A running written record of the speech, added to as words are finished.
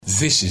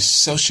This is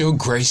Social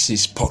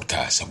Graces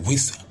Podcast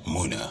with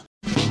Mona.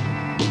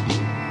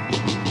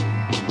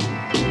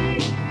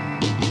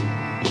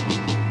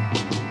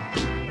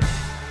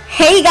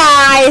 Hey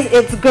guys,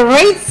 it's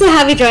great to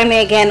have you join me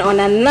again on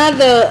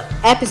another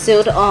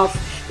episode of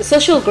the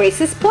Social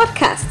Graces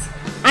Podcast.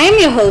 I am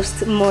your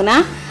host,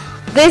 Mona.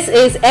 This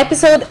is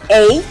episode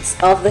 8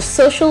 of the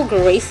Social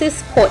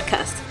Graces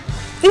Podcast.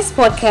 This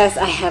podcast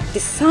I have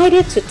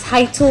decided to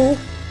title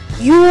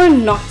You're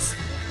Not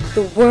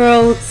the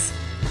World's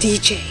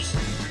DJ.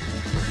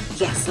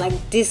 Yes,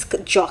 like disc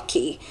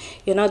jockey.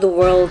 You're not the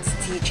world's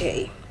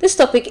DJ. This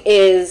topic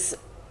is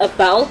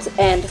about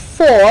and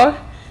for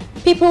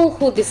people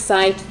who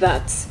decide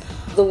that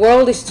the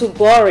world is too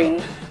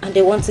boring and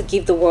they want to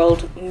give the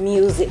world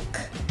music.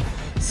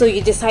 So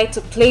you decide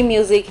to play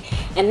music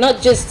and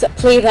not just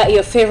play that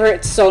your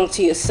favorite song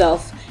to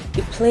yourself.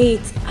 You play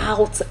it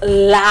out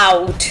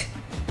loud.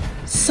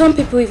 Some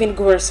people even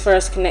go as far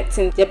as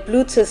connecting their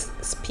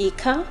Bluetooth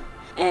speaker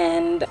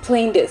and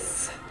playing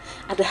this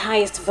at the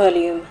highest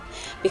volume,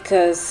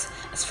 because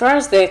as far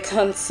as they're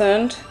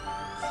concerned,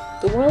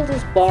 the world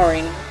is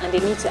boring and they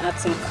need to add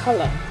some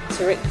color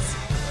to it.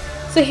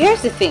 So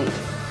here's the thing,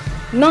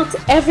 not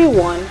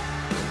everyone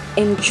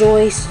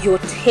enjoys your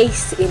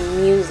taste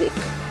in music.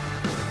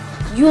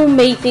 You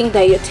may think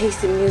that your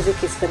taste in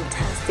music is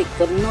fantastic,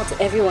 but not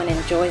everyone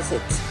enjoys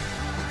it.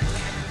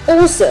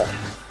 Also,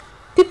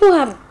 people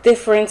have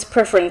different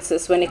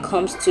preferences when it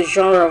comes to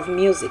genre of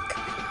music.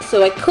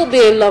 So I could be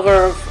a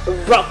lover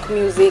of rock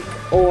music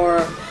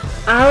or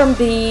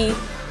R&B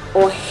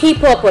or hip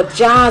hop or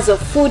jazz or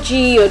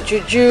Fuji or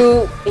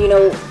juju,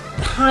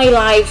 high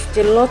life.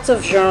 There are lots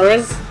of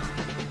genres.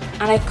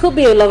 And I could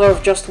be a lover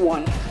of just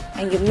one,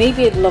 and you may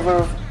be a lover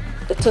of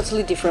a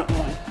totally different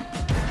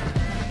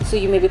one. So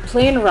you may be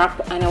playing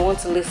rap and I want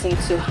to listen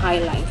to high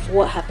life.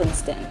 What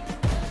happens then?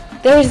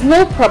 There is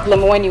no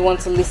problem when you want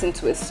to listen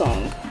to a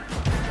song.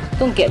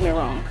 Don't get me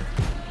wrong.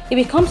 It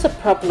becomes a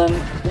problem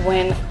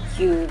when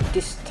you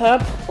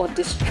disturb or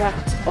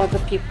distract other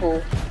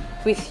people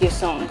with your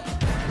song.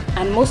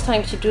 And most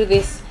times you do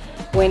this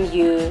when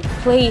you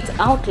play it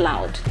out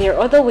loud. There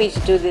are other ways to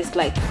do this,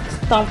 like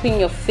stomping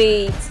your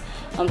feet,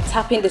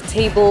 tapping the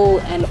table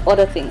and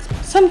other things.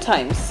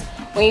 Sometimes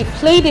when you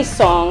play these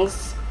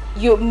songs,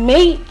 you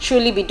may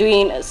truly be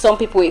doing some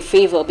people a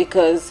favor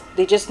because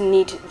they just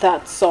need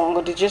that song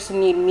or they just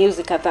need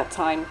music at that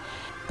time.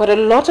 But a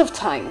lot of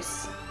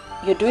times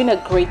you're doing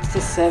a great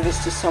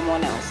disservice to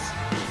someone else.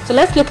 So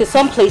let's look at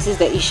some places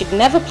that you should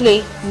never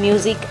play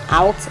music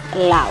out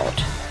loud.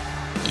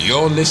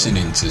 You're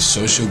listening to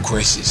Social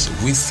Graces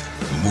with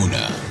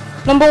Mona.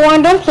 Number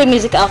 1, don't play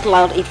music out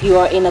loud if you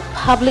are in a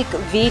public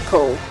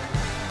vehicle.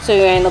 So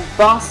you're in a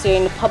bus, you're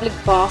in a public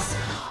bus,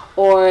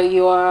 or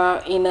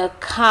you're in a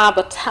cab,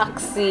 a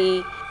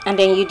taxi, and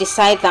then you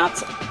decide that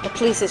the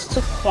place is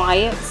too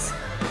quiet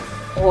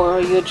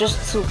or you're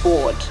just too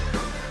bored.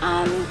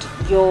 And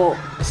your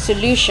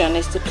solution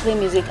is to play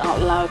music out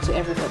loud to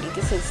everybody.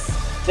 This is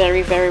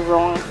very, very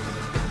wrong.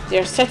 There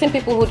are certain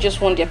people who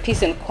just want their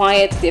peace and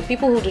quiet. There are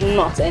people who do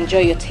not enjoy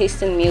your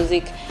taste in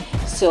music.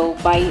 So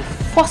by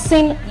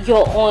forcing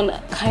your own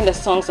kind of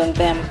songs on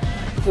them,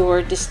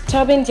 you're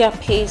disturbing their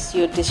pace,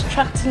 you're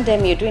distracting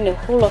them, you're doing a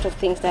whole lot of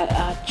things that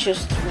are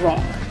just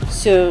wrong.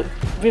 So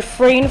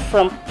refrain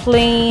from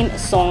playing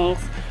songs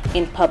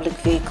in public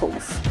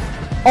vehicles.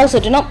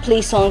 Also, do not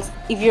play songs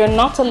if you're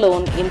not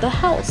alone in the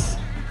house.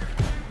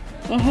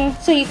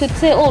 So you could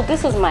say, oh,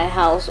 this is my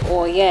house,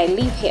 or yeah, I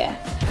live here.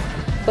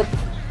 But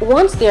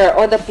once there are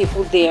other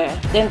people there,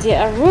 then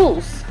there are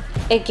rules.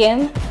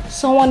 Again,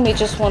 someone may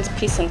just want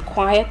peace and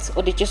quiet,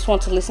 or they just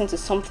want to listen to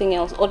something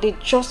else, or they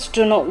just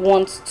do not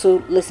want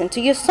to listen to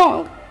your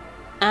song.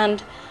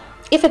 And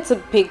if it's a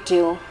big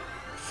deal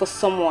for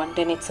someone,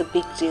 then it's a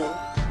big deal.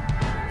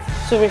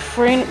 So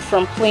refrain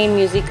from playing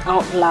music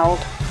out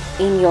loud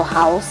in your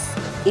house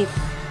if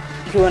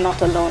you are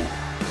not alone.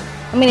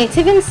 I mean, it's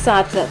even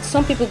sad that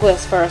some people go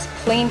as far as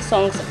playing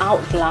songs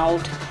out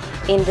loud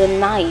in the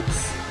night.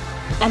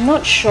 I'm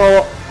not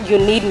sure you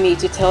need me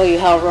to tell you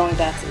how wrong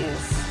that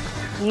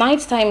is.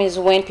 Nighttime is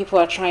when people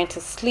are trying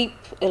to sleep.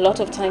 A lot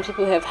of times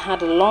people have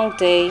had a long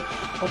day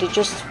or they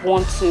just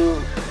want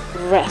to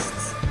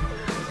rest.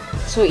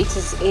 So it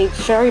is a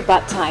very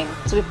bad time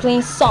to be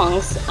playing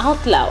songs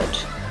out loud.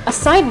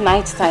 Aside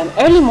nighttime,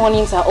 early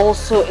mornings are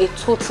also a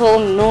total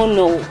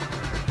no-no.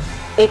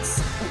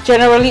 It's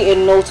generally a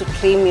no to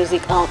play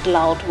music out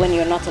loud when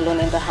you're not alone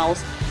in the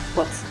house.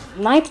 But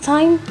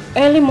nighttime,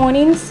 early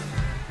mornings,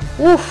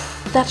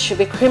 that should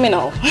be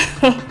criminal.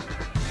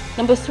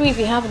 Number 3, if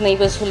you have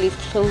neighbors who live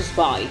close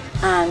by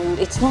and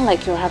it's not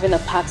like you're having a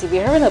party. If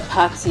you're having a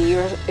party,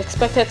 you're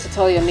expected to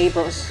tell your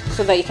neighbors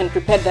so that you can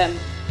prepare them.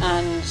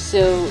 And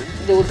so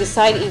they will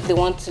decide if they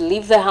want to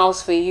leave the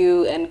house for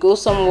you and go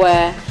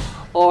somewhere,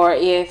 or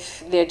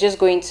if they're just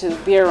going to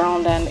be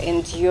around and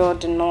endure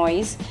the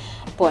noise.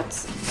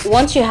 But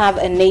once you have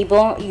a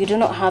neighbor, you do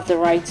not have the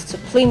right to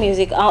play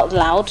music out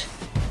loud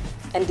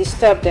and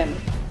disturb them.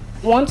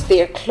 Once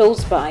they are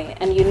close by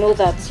and you know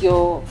that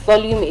your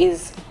volume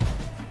is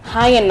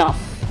high enough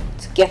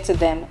get to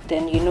them,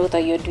 then you know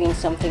that you're doing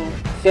something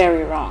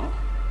very wrong.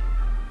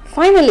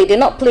 Finally, do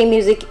not play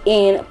music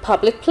in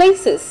public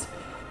places,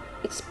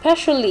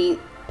 especially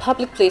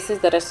public places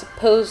that are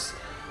supposed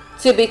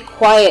to be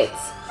quiet,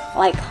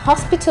 like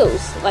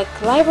hospitals, like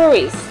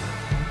libraries,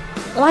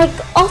 like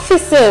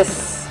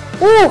offices.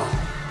 Ooh,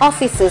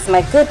 offices,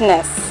 my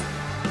goodness.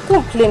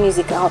 Don't play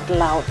music out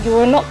loud. You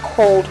are not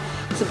called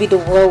to be the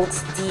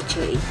world's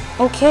DJ,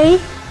 okay?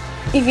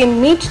 If you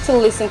need to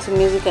listen to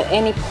music at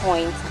any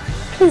point,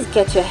 please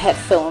get your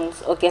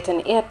headphones or get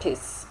an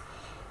earpiece.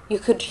 You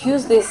could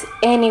use this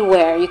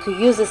anywhere. You could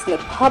use this in a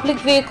public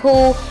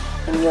vehicle,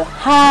 in your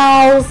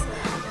house,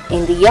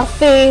 in the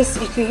office.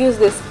 You could use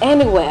this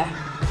anywhere.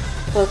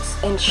 But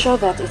ensure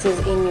that it is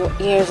in your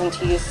ears and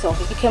to yourself.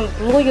 You can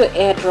blow your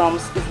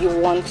eardrums if you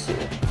want to,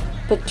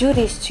 but do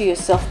this to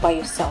yourself, by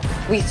yourself,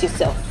 with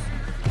yourself.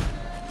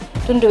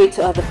 Don't do it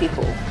to other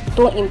people.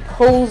 Don't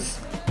impose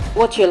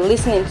what you're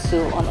listening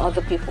to on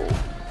other people.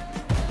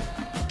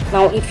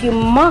 Now, if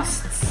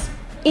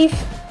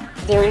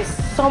there is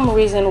some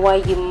reason why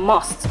you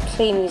must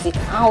play music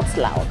out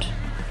loud,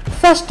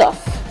 first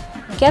off,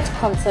 get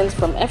consent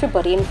from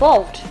everybody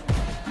involved.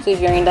 So if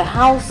you're in the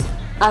house,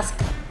 ask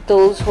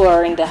those who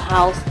are in the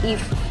house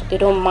if they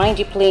don't mind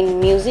you playing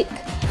music.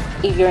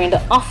 If you're in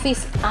the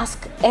office,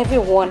 ask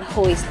everyone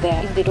who is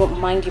there if they don't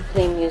mind you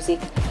playing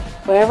music.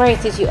 Wherever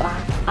it is you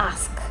are,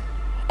 ask.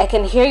 I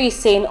can hear you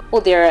saying, oh,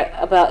 there are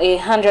about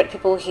 100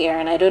 people here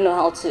and I don't know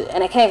how to,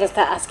 and I can't even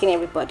start asking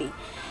everybody.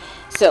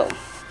 So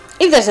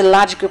if there's a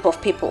large group of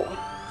people,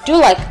 do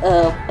like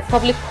a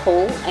public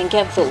poll and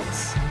get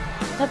votes.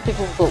 Let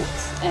people vote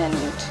and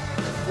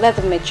let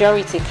the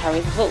majority carry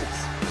the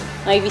votes.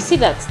 Now if you see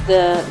that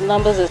the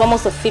numbers are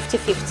almost a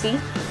 50-50,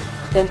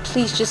 then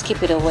please just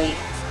keep it away.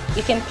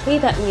 You can play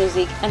that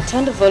music and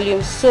turn the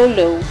volume so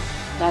low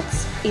that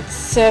it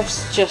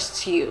serves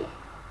just you.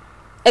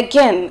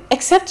 Again,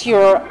 except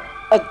you're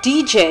a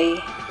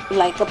DJ,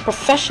 like a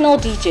professional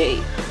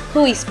DJ,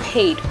 who is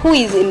paid, who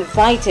is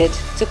invited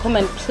to come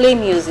and play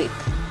music,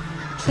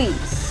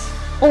 please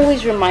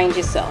always remind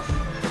yourself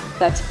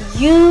that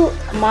you,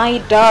 my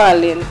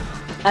darling,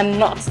 are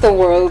not the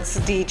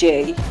world's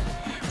DJ.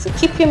 So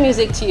keep your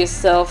music to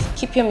yourself,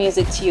 keep your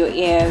music to your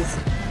ears,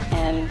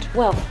 and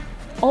well,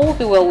 all will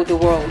be well with the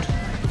world,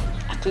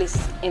 at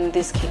least in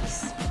this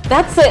case.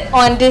 That's it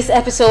on this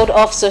episode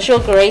of Social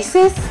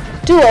Graces.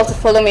 Do also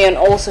follow me on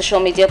all social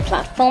media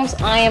platforms.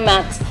 I am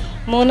at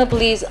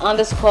MonaBliss_ on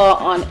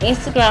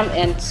Instagram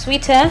and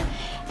Twitter,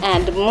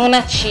 and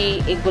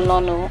Munachi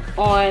Igbulono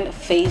on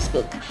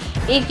Facebook.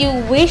 If you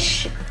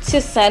wish to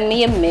send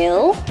me a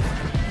mail,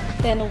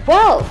 then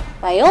well,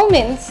 by all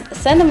means,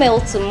 send a mail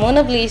to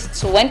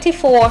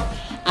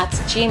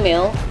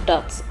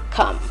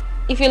monabliss24@gmail.com.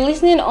 If you're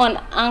listening on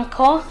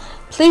Anchor,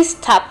 please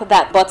tap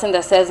that button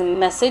that says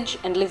message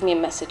and leave me a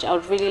message. I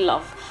would really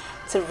love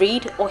to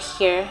read or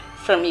hear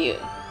from you.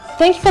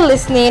 Thank you for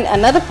listening.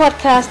 Another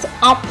podcast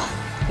up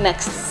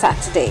next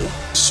Saturday.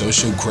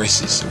 Social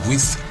Graces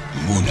with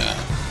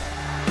Muna.